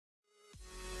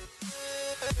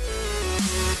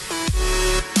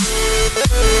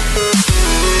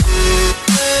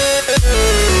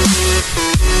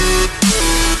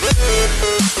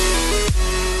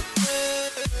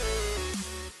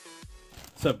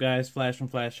What's up guys, Flash from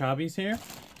Flash Hobbies here,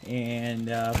 and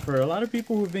for a lot of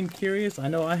people who've been curious, I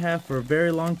know I have for a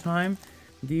very long time,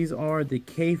 these are the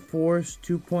K-Force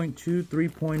 2.2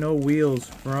 3.0 wheels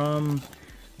from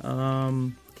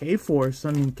K-Force.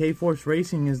 I mean, K-Force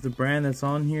Racing is the brand that's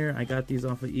on here. I got these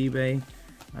off of eBay.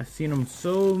 I've seen them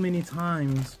so many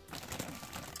times.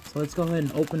 So let's go ahead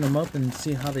and open them up and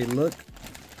see how they look.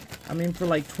 I mean, for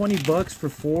like 20 bucks for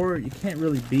four, you can't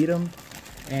really beat them.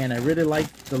 And I really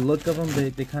like the look of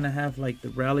them. They kind of have like the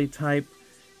rally type,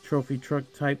 trophy truck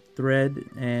type thread.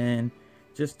 And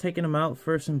just taking them out,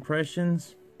 first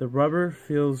impressions, the rubber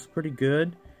feels pretty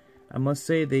good. I must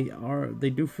say they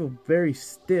do feel very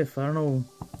stiff. I don't know,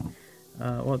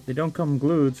 well, they don't come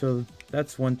glued, so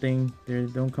that's one thing. They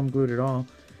don't come glued at all,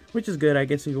 which is good, I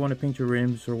guess, if you want to paint your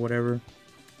rims or whatever.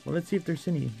 Well, let's see if there's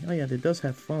any. Oh yeah, it does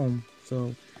have foam.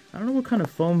 So I don't know what kind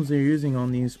of foams they're using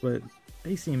on these, but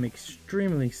they seem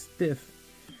extremely stiff.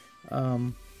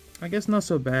 I guess not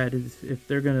so bad if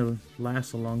they're gonna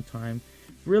last a long time.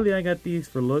 Really, I got these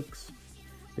for looks.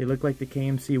 They look like the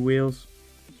KMC wheels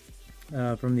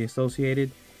from the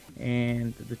Associated,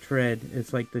 and the tread,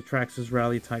 it's like the Traxxas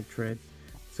Rally type tread.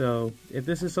 So if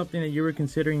this is something that you were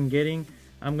considering getting,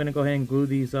 I'm gonna go ahead and glue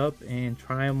these up and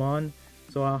try them on.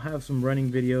 So I'll have some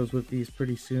running videos with these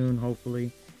pretty soon,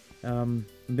 hopefully. I've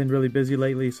been really busy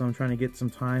lately, so I'm trying to get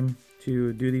some time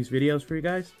to do these videos for you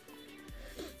guys.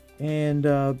 And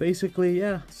basically,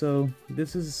 yeah, so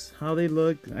this is how they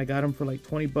look. I got them for like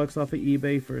 20 bucks off of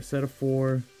eBay for a set of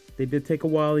 4. They did take a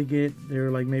while to get. They were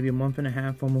like maybe a month and a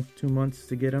half, almost 2 months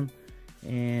to get them.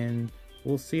 And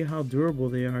we'll see how durable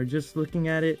they are. Just looking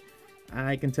at it,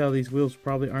 I can tell these wheels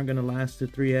probably aren't going to last the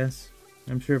 3S.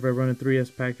 I'm sure if I run a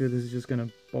 3S pack through, this is just going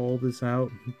to bald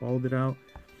it out.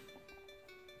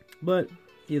 But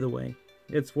either way,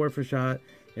 it's worth a shot.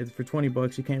 It's for 20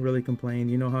 bucks. You can't really complain.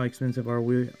 You know how expensive our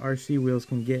RC wheels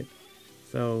can get.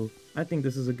 So I think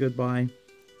this is a good buy.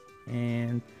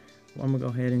 And I'm gonna go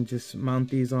ahead and just mount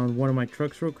these on one of my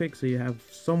trucks real quick so you have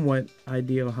somewhat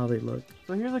idea of how they look.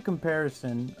 So here's a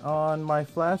comparison on my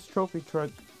Flash trophy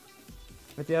truck.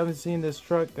 If you haven't seen this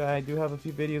truck, I do have a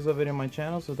few videos of it in my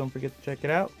channel, so don't forget to check it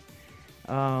out.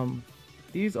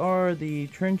 These are the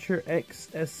Trencher X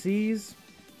SCs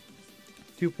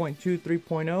 2.2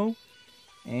 3.0,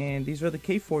 and these are the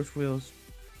K-Force wheels.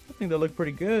 I think they look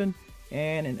pretty good,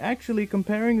 and in actually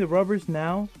comparing the rubbers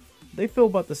now, they feel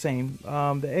about the same.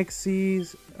 The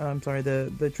XCs, I'm sorry,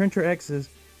 the Trencher X's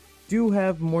do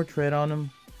have more tread on them.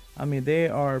 I mean, they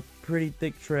are pretty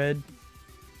thick tread,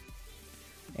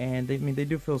 and they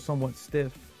do feel somewhat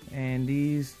stiff. And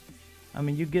these, I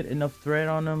mean, you get enough thread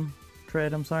on them,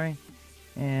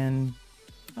 and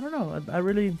I don't know, I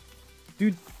really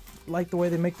do like the way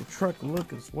they make the truck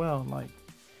look as well. Like,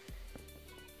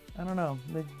 I don't know,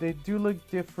 they do look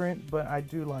different, but I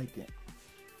do like it.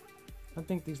 I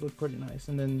think these look pretty nice.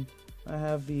 And then I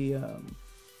have the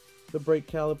brake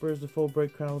calipers, the full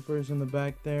brake calipers in the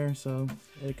back there, so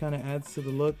it kind of adds to the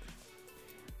look.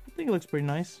 I think it looks pretty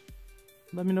nice.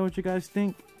 Let me know what you guys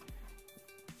think.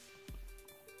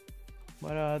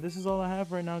 But this is all I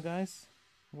have right now, guys.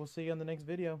 We'll see you on the next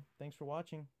video. Thanks for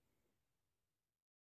watching.